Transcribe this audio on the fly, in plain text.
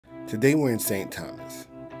Today we're in St. Thomas.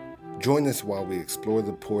 Join us while we explore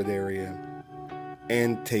the port area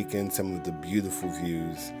and take in some of the beautiful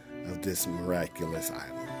views of this miraculous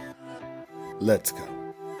island. Let's go.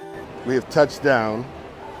 We have touched down,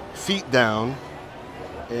 feet down,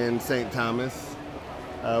 in St. Thomas.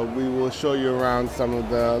 We will show you around some of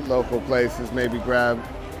the local places, maybe grab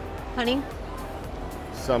Honey?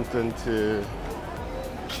 something to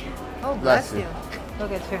Bless you.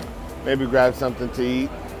 Look at you. maybe grab something to eat.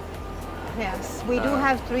 Yes, we do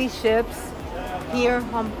have 3 ships here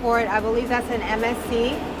on port. I believe that's an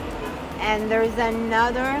MSC. And there's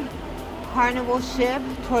another Carnival ship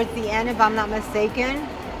towards the end, if I'm not mistaken.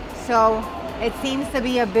 So it seems to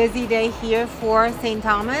be a busy day here for St.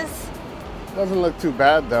 Thomas. Doesn't look too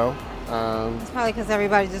bad though. It's probably because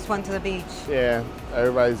everybody just went to the beach. Yeah,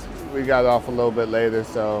 we got off a little bit later,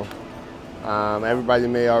 so everybody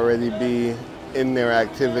may already be in their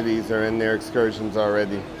activities or in their excursions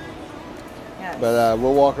already. Yes. But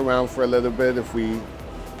we'll walk around for a little bit. If we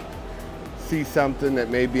see something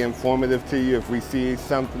that may be informative to you, if we see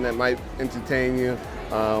something that might entertain you,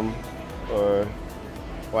 or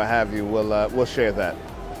what have you, we'll share that.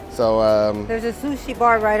 So there's a sushi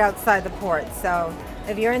bar right outside the port. So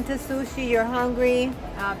if you're into sushi, you're hungry,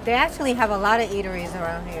 they actually have a lot of eateries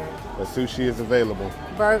around here. the sushi is available.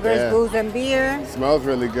 Burgers, Yeah. booze, and beer. It smells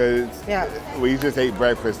really good. Yeah. We just ate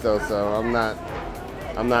breakfast though, so I'm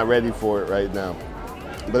not ready for it right now.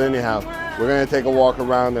 But anyhow, we're gonna take a walk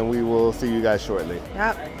around and we will see you guys shortly.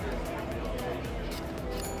 Yep.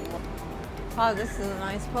 Oh, this is a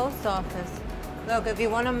nice post office. Look, if you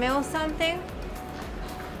want to mail something,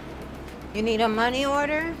 you need a money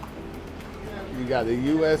order. You got the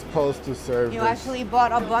U.S. Postal Service. You actually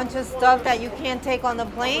bought a bunch of stuff that you can't take on the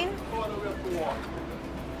plane.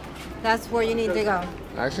 That's where you need to go.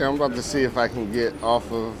 Actually, I'm about to see if I can get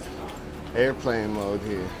off of airplane mode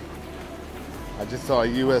here. I just saw a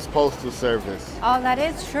U.S. Postal Service. Oh, that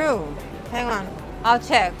is true. Hang on, I'll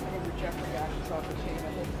check.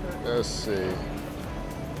 Let's see.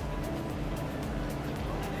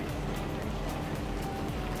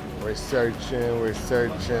 We're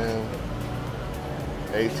searching.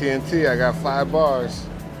 AT&T, I got 5 bars.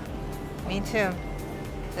 Me too.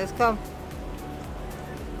 Let's go.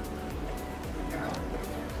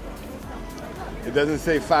 It doesn't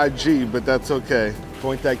say 5G, but that's okay.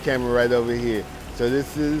 Point that camera right over here. So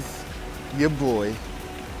this is your boy,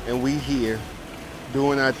 and we here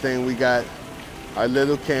doing our thing. We got our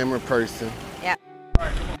little camera person. Yeah.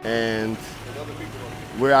 And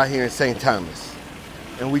we're out here in St. Thomas,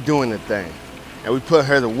 and we doing the thing. And we put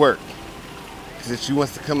her to work. Because if she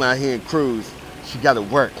wants to come out here and cruise, she got to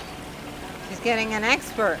work. She's getting an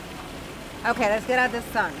expert. Okay, let's get out the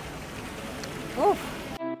sun. Oof.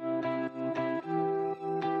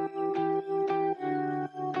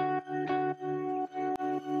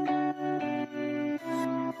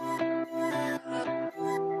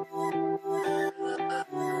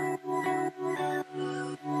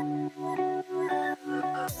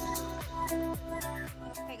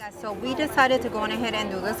 Hey guys, so we decided to go on ahead and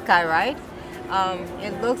do the sky ride.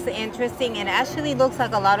 It looks interesting. It actually looks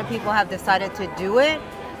like a lot of people have decided to do it.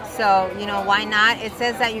 So, you know, why not? It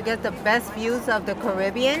says that you get the best views of the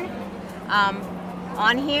Caribbean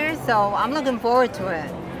on here. So I'm looking forward to it.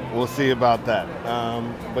 We'll see about that.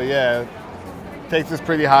 But yeah, takes us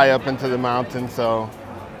pretty high up into the mountains, so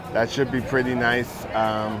that should be pretty nice.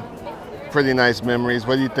 Pretty nice memories.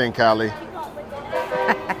 What do you think, Callie?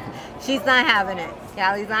 She's not having it.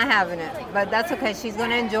 Callie's not having it, but that's okay. She's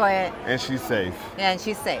gonna enjoy it. And she's safe. Yeah, and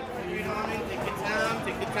she's safe. Take your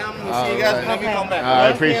time. We'll see you guys when we come back. I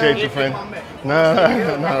appreciate you, friend. No,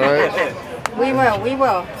 right? We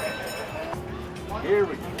will. Here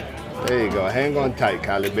we go. There you go. Hang on tight,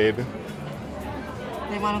 Callie, baby.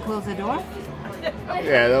 They want to close the door?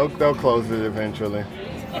 Yeah, they'll close it eventually.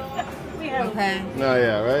 Okay. No,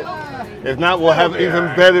 yeah, right? If not, we'll have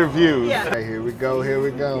even better views. Right, here we go, here we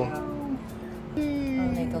go.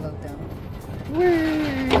 I'll take a look down.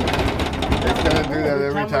 It's gonna do that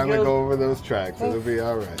every time we go over those tracks. It'll be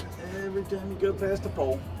all right. Every time you go past the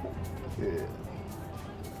pole. Yeah.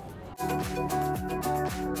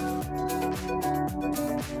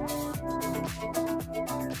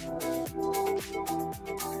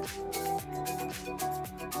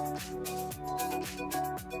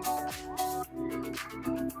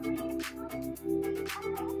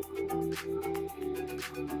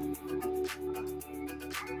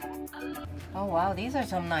 Oh wow, these are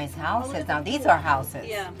some nice houses. Now these are houses.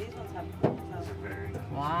 Yeah, these ones have.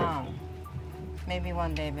 Wow. Maybe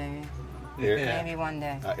one day, baby. Maybe one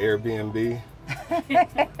day. Airbnb.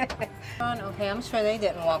 Okay, I'm sure they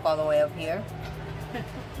didn't walk all the way up here.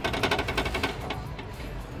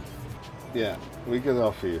 Yeah, we could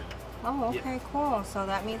offer you. Oh, okay, cool. So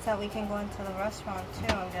that means that we can go into the restaurant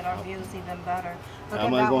too and get our views even better. Look I'm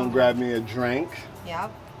gonna go and grab me a drink.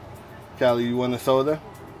 Yep. Kelly, you want a soda?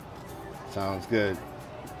 Sounds good.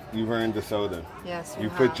 You've earned the soda. Yes, you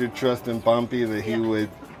put your trust in Bumpy that he would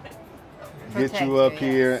get you up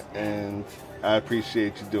here, and I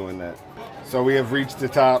appreciate you doing that. So we have reached the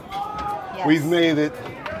top. Yes. We've made it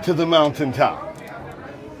to the mountaintop.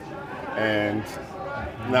 And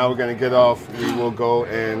now we're gonna get off. We will go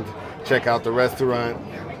and check out the restaurant,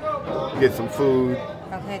 get some food.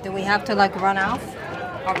 Okay, do we have to like run off?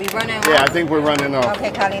 Are we running off? Yeah, I think we're running off.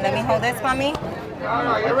 Okay, Kelly, let me hold this for me. All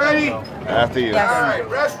right, you ready? After you. Yes. All right,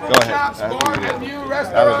 restroom Go ahead. shops, After bar, you. and new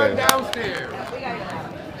restaurant Elevator. downstairs.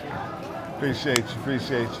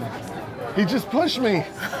 Appreciate you. He just pushed me.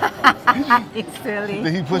 It's silly.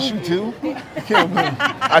 Did he push you too?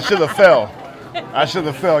 I should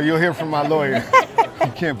have fell. You'll hear from my lawyer. He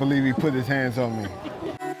can't believe he put his hands on me.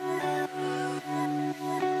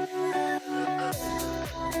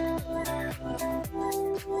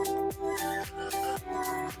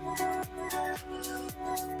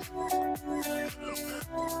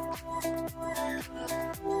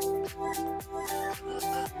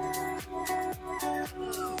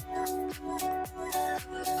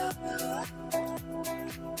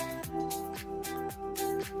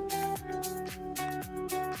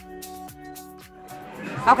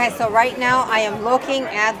 Okay, so right now I am looking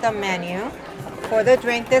at the menu for the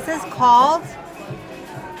drink. This is called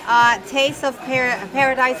Taste of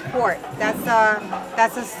Paradise Port. That's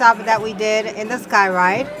a stop that we did in the Sky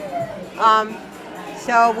Ride.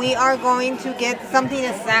 So we are going to get something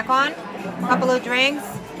to snack on, a couple of drinks,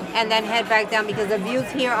 and then head back down because the views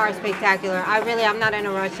here are spectacular. I'm not in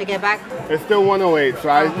a rush to get back. It's still 1:08, so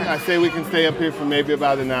I say we can stay up here for maybe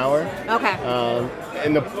about an hour. Okay.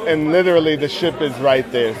 And literally the ship is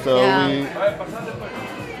right there, so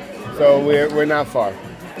we're not far.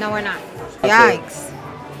 No, we're not. Okay. Yikes.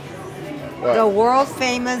 What? The world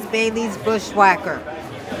famous Bailey's Bushwhacker.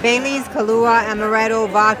 Bailey's, Kahlua, Amaretto,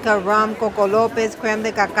 vodka, rum, Coco Lopez, creme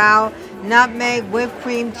de cacao, nutmeg, whipped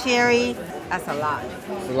cream, cherry. That's a lot.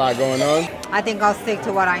 There's a lot going on. I think I'll stick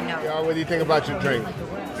to what I know. Y'all, what do you think about your drink?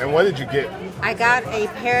 And what did you get? I got a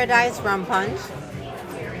Paradise Rum Punch.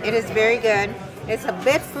 It is very good. It's a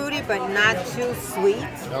bit fruity, but not too sweet.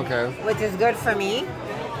 Okay. Which is good for me.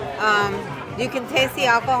 You can taste the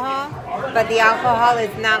alcohol, but the alcohol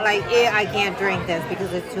is not like, I can't drink this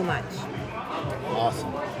because it's too much.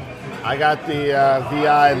 Awesome. I got the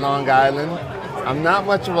VI Long Island. I'm not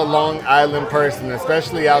much of a Long Island person,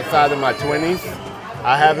 especially outside of my 20s.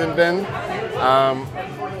 I haven't been.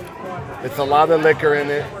 It's a lot of liquor in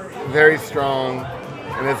it, very strong,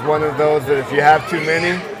 and it's one of those that if you have too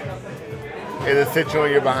many, it'll sit you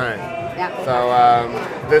on your behind. Yeah.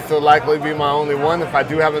 So this will likely be my only one. If I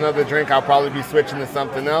do have another drink, I'll probably be switching to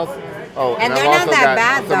something else. Oh, and they're I've not also that got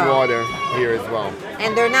bad, some though. water here as well.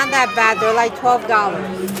 And they're not that bad. They're like $12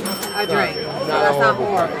 a drink. So that's not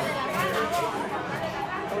horrible.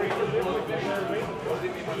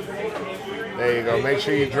 There you go. Make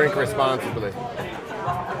sure you drink responsibly.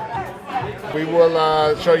 We will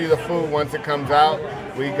show you the food once it comes out.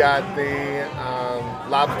 We got the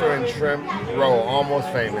lobster and shrimp roll, almost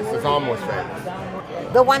famous. It's almost famous.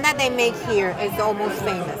 The one that they make here is almost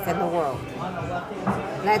famous in the world.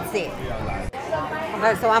 Let's see.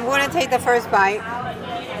 Okay, so I'm going to take the first bite.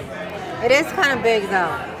 It is kind of big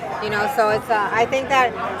though, you know, so it's I think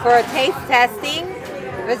that for a taste testing,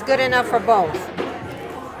 it's good enough for both.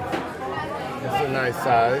 It's a nice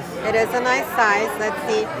size. It is a nice size. Let's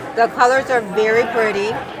see. The colors are very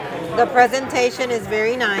pretty. The presentation is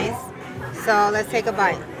very nice. So let's take a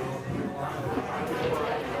bite.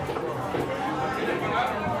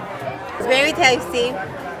 It's very tasty.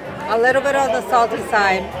 A little bit on the salty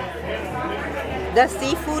side. The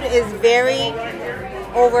seafood is very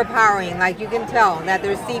overpowering. Like you can tell that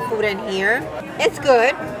there's seafood in here. It's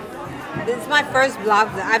good. This is my first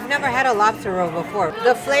lobster. I've never had a lobster roll before.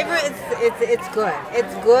 The flavor it's good.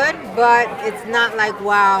 It's good, but it's not like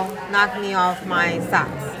wow, knock me off my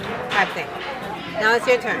socks type thing. Now it's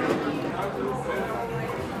your turn.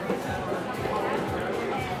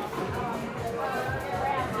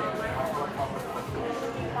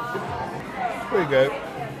 Pretty good.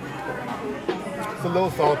 It's a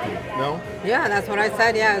little salty, no? Yeah, that's what I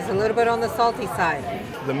said. Yeah, it's a little bit on the salty side.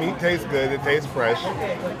 The meat tastes good. It tastes fresh.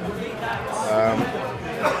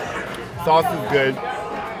 Sauce is good.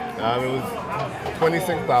 It was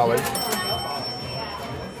 $26.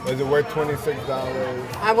 Was it worth $26?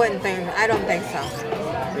 I don't think so.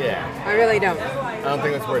 Yeah. I really don't. I don't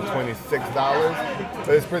think it's worth $26, but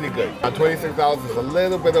it's pretty good. $26 is a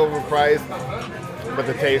little bit overpriced, but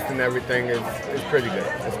the taste and everything is pretty good.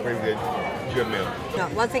 It's pretty good. Good meal. No,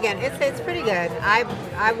 once again, it's pretty good.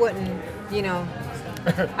 I wouldn't, you know,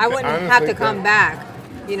 I wouldn't have to come back,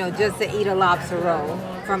 you know, just to eat a lobster roll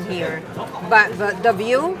from here. But for the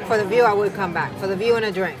view, I would come back. For the view and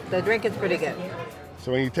a drink. The drink is pretty good.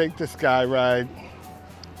 So when you take the sky ride,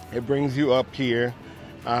 it brings you up here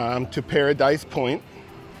to Paradise Point.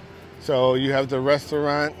 So you have the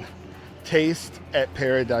restaurant Taste at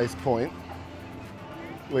Paradise Point,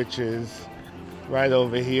 which is right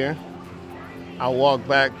over here. I'll walk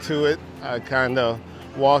back to it. I kind of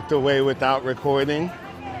walked away without recording.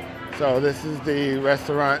 So this is the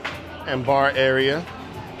restaurant and bar area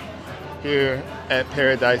here at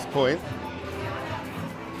Paradise Point.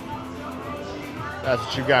 That's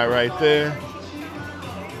what you got right there.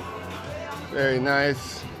 Very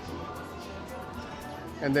nice.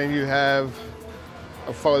 And then you have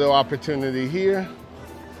a photo opportunity here.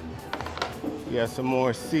 You have some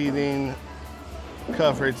more seating,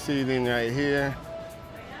 covered seating right here.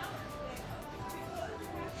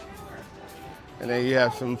 And then you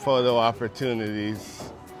have some photo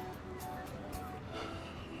opportunities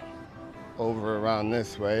over around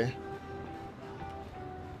this way.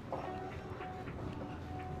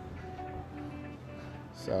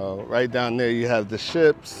 So right down there you have the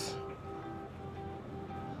ships.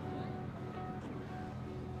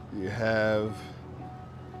 You have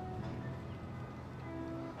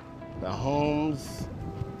the homes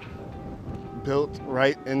built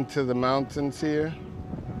right into the mountains here.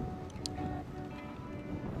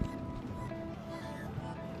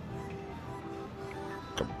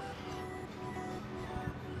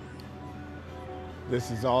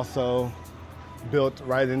 This is also built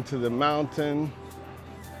right into the mountain.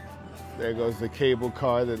 There goes the cable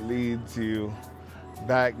car that leads you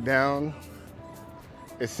back down.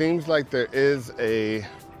 It seems like there is a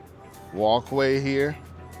walkway here,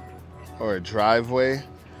 or a driveway,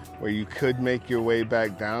 where you could make your way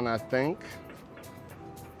back down, I think.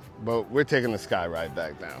 But we're taking the sky ride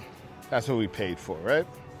back down. That's what we paid for, right?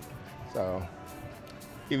 So,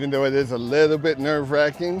 even though it is a little bit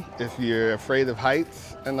nerve-wracking if you're afraid of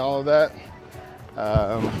heights and all of that,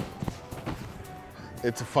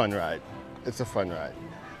 it's a fun ride. It's a fun ride.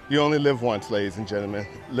 You only live once, ladies and gentlemen.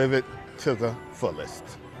 Live it to the fullest.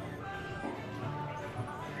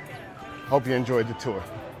 Hope you enjoyed the tour.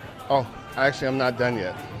 Oh, actually, I'm not done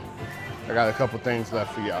yet. I got a couple things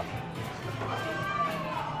left for y'all.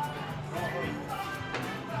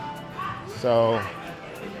 So,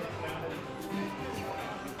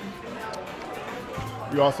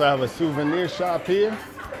 you also have a souvenir shop here.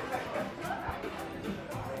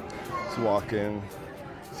 Let's walk in,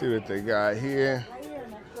 see what they got here.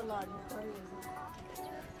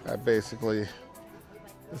 Got basically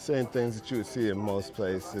the same things that you would see in most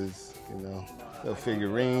places, you know, little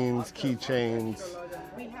figurines, keychains,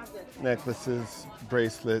 necklaces,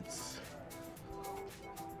 bracelets,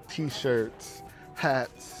 t-shirts,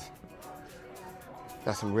 hats.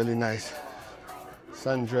 Got some really nice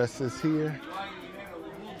sundresses here.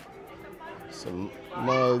 Some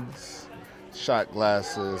mugs, shot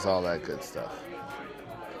glasses, all that good stuff.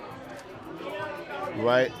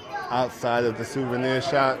 Right outside of the souvenir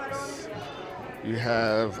shops, you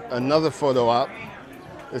have another photo op.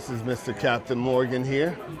 This is Mr. Captain Morgan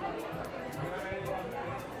here.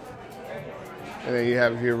 And then you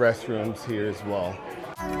have your restrooms here as well.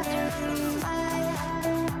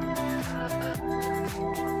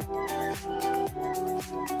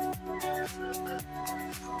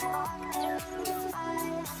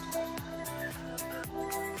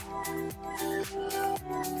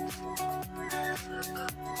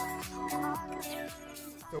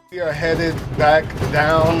 So we are headed back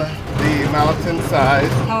down the mountainside.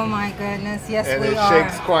 Oh my goodness, yes we are. And it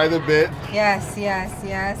shakes quite a bit. Yes, yes,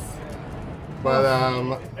 yes. But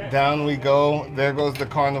down we go. There goes the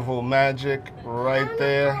Carnival Magic right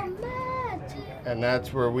there. And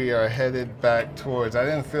that's where we are headed back towards. I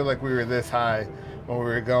didn't feel like we were this high when we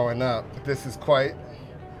were going up. This is quite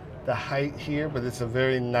the height here, but it's a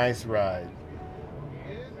very nice ride.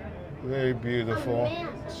 Very beautiful.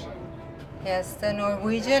 Yes, the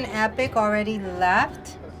Norwegian Epic already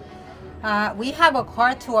left. We have a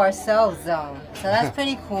car to ourselves though, so that's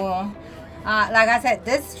pretty cool. Like I said,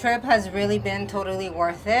 this trip has really been totally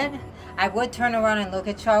worth it. I would turn around and look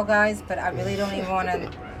at y'all guys, but I really don't even want to,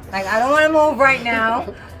 like, I don't want to move right now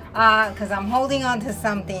because I'm holding on to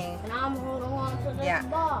something. And I'm holding on to this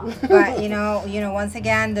ball. But you know, once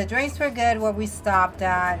again, the drinks were good where we stopped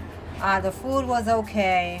at. The food was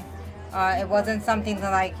okay. It wasn't something to,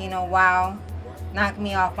 like, you know, wow. knocked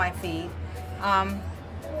me off my feet.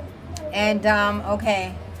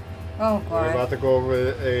 Okay. Oh God. We're about to go over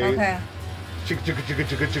a Okay. chicka chicka chicka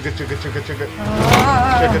chicka chicka chicka chicka chicka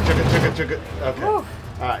Ah. chicka chicka chicka chicka. Okay. Whew.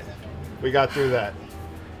 All right. We got through that.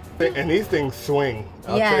 And these things swing.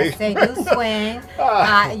 I'll tell Yes, you. they do swing.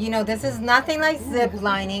 You know, this is nothing like zip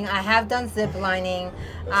lining. I have done zip lining.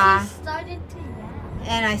 She started to yell.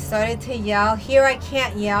 And I started to yell. Here I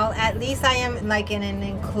can't yell. At least I am like in an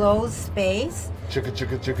enclosed space. Chicka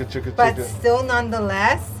chicka chicka chicka But chicka. still,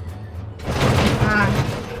 nonetheless,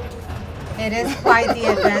 it is quite the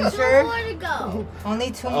adventure. 2 more to go.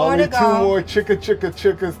 Only two more Only to go. 2 more chicka chicka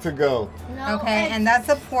chickas to go. No, Okay, and that's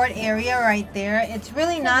the port area right there. It's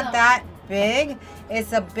really not that big.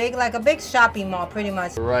 It's a big, like a big shopping mall, pretty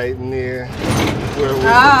much. Right near where we're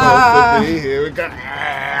supposed to be. Here we go.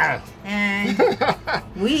 Ah. And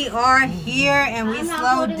we are here, and we I'm not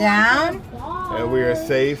slowed holding on to down. the ball. And we are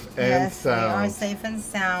safe and Yes, we are sound. safe and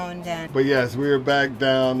sound. And But yes, we are back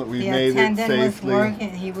down. We the made it attendant was safely. working.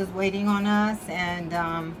 He was waiting on us, and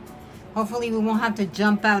hopefully we won't have to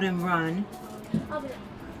jump out and run. I'll be there.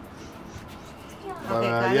 But Okay,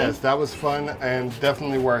 got yes, it? that was fun and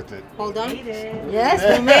definitely worth it. Hold on. Yes,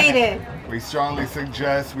 we made it. We strongly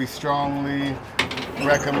suggest, we strongly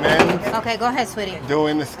recommend Okay, go ahead, sweetie.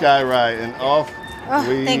 doing the sky ride, and off Oh,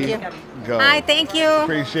 we thank you. go. Hi, thank you.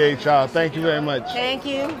 Appreciate y'all. Thank you very much. Thank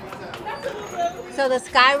you. So the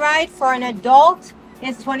sky ride for an adult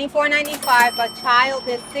is $24.95, but child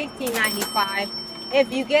is $16.95.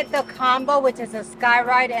 If you get the combo, which is a sky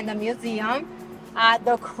ride and the museum,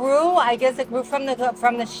 the crew, I guess the crew from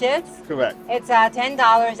the ships, Correct. it's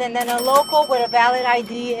 $10, and then a local with a valid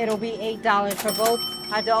ID, it'll be $8 for both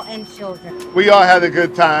adult and children. We all had a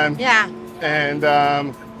good time. Yeah. And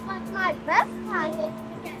But my best time is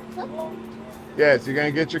to get cookies. yes, you're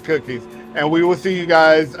going to get your cookies. And we will see you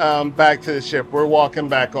guys back to the ship. We're walking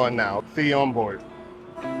back on now. See you on board.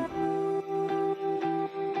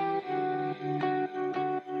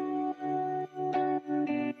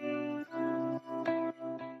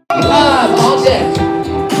 Live all day.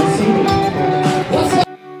 What's up?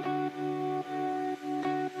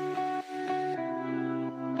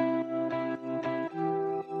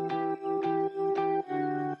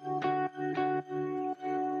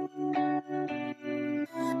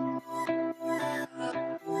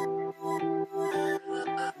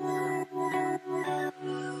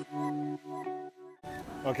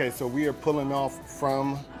 Okay, so we are pulling off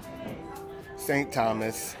from St.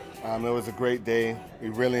 Thomas. It was a great day. We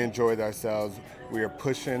really enjoyed ourselves. We are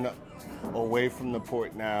pushing away from the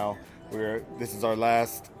port now. This is our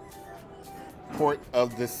last port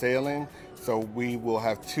of the sailing, so we will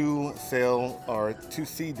have 2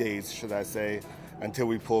 sea days, should I say, until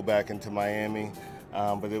we pull back into Miami.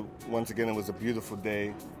 But once again, it was a beautiful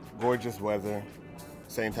day, gorgeous weather.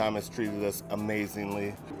 St. Thomas treated us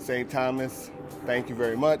amazingly. St. Thomas, thank you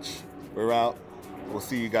very much. We're out. We'll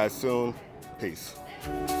see you guys soon. Peace.